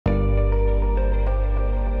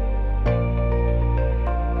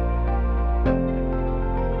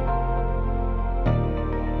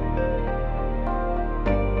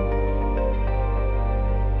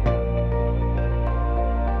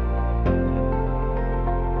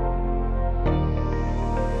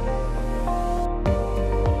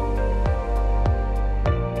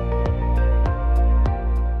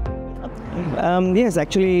Yes,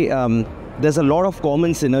 actually, there's a lot of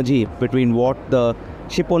common synergy between what the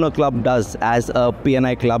Shipowners Club does as a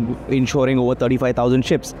P&I club, insuring over 35,000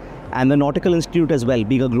 ships, and the Nautical Institute as well,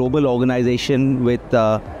 being a global organization with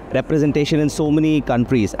representation in so many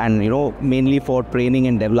countries, and mainly for training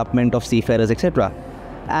and development of seafarers, etc.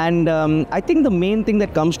 And I think the main thing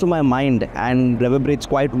that comes to my mind and reverberates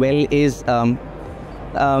quite well is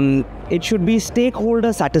it should be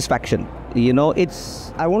stakeholder satisfaction.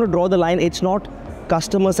 I want to draw the line. It's not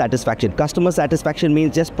customer satisfaction. Customer satisfaction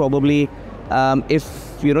means just probably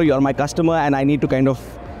if you're my customer and I need to kind of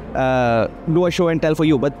do a show and tell for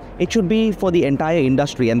you, but it should be for the entire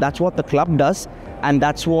industry, and that's what the club does, and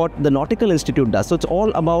that's what the Nautical Institute does. So it's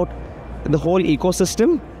all about the whole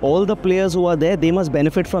ecosystem. All the players who are there, they must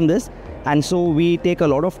benefit from this, and so we take a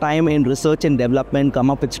lot of time in research and development,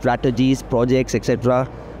 come up with strategies, projects, etc.,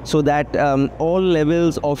 so that all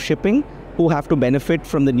levels of shipping who have to benefit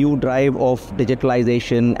from the new drive of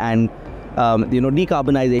digitalization and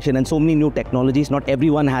decarbonization and so many new technologies. Not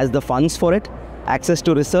everyone has the funds for it, access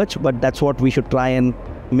to research, but that's what we should try and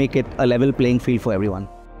make it a level playing field for everyone.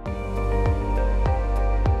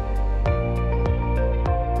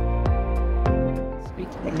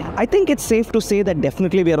 I think it's safe to say that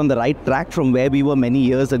definitely we are on the right track from where we were many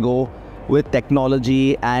years ago with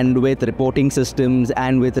technology and with reporting systems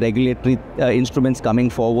and with regulatory instruments coming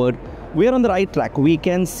forward. We are on the right track. We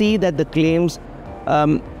can see that the claims,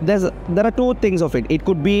 there are two things of it. It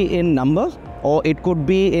could be in number, or it could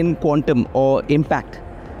be in quantum or impact,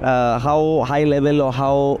 how high level or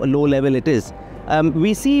how low level it is.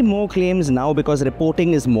 We see more claims now because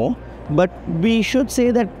reporting is more, but we should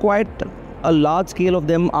say that quite a large scale of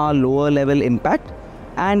them are lower level impact,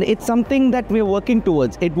 and it's something that we're working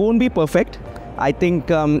towards. It won't be perfect. I think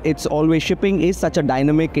it's always, shipping is such a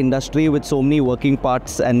dynamic industry with so many working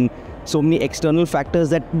parts and so many external factors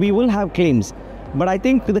that we will have claims. But I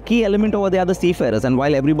think the key element over there are the seafarers, and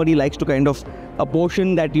while everybody likes to kind of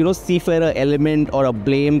apportion that seafarer element or a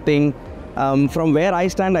blame thing, from where I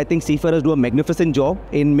stand, I think seafarers do a magnificent job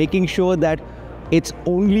in making sure that it's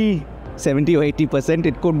only 70 or 80%.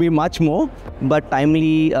 It could be much more, but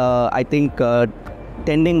timely, I think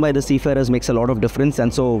tending by the seafarers makes a lot of difference,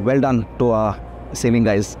 and so well done to our sailing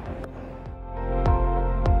guys.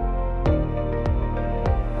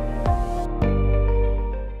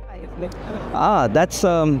 That's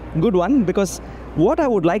a good one, because what I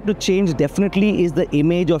would like to change definitely is the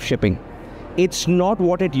image of shipping. It's not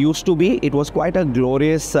what it used to be. It was quite a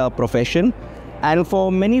glorious profession, and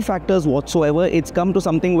for many factors whatsoever, it's come to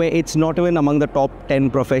something where it's not even among the top 10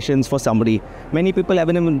 professions for somebody. Many people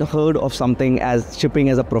haven't even heard of something as shipping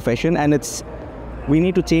as a profession, and we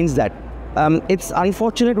need to change that. It's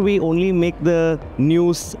unfortunate we only make the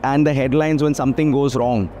news and the headlines when something goes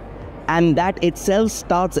wrong, and that itself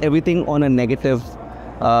starts everything on a negative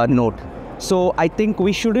note. So I think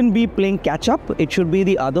we shouldn't be playing catch up. It should be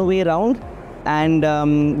the other way around,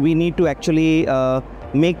 and we need to actually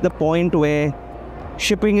make the point where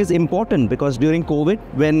shipping is important, because during COVID,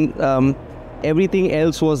 when everything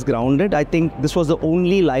else was grounded, I think this was the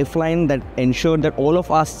only lifeline that ensured that all of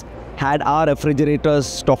us had our refrigerators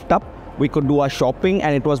stocked up. We could do our shopping,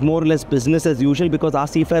 and it was more or less business as usual, because our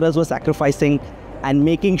seafarers were sacrificing and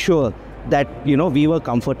making sure that we were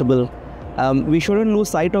comfortable. We shouldn't lose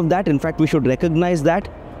sight of that. In fact, we should recognize that.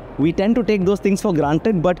 We tend to take those things for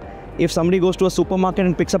granted, but if somebody goes to a supermarket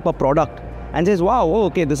and picks up a product and says, wow,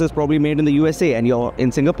 okay, this is probably made in the USA and you're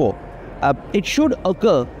in Singapore, it should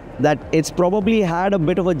occur that it's probably had a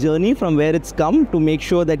bit of a journey from where it's come to make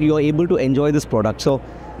sure that you're able to enjoy this product. So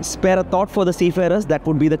spare a thought for the seafarers. That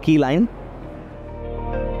would be the key line.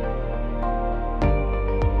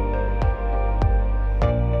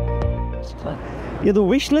 Yeah, the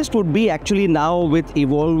wish list would be actually now with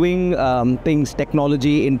evolving things,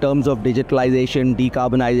 technology in terms of digitalization,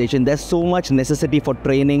 decarbonization. There's so much necessity for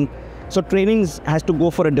training. So training has to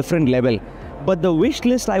go for a different level. But the wish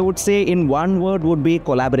list, I would say in one word, would be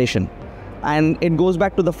collaboration. And it goes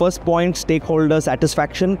back to the first point, stakeholder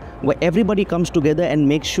satisfaction, where everybody comes together and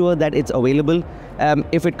makes sure that it's available.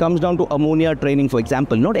 If it comes down to ammonia training, for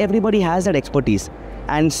example, not everybody has that expertise.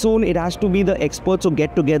 And soon it has to be the experts who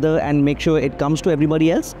get together and make sure it comes to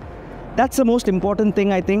everybody else. That's the most important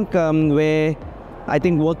thing, I think, where I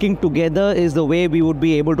think working together is the way we would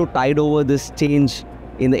be able to tide over this change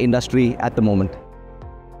in the industry at the moment.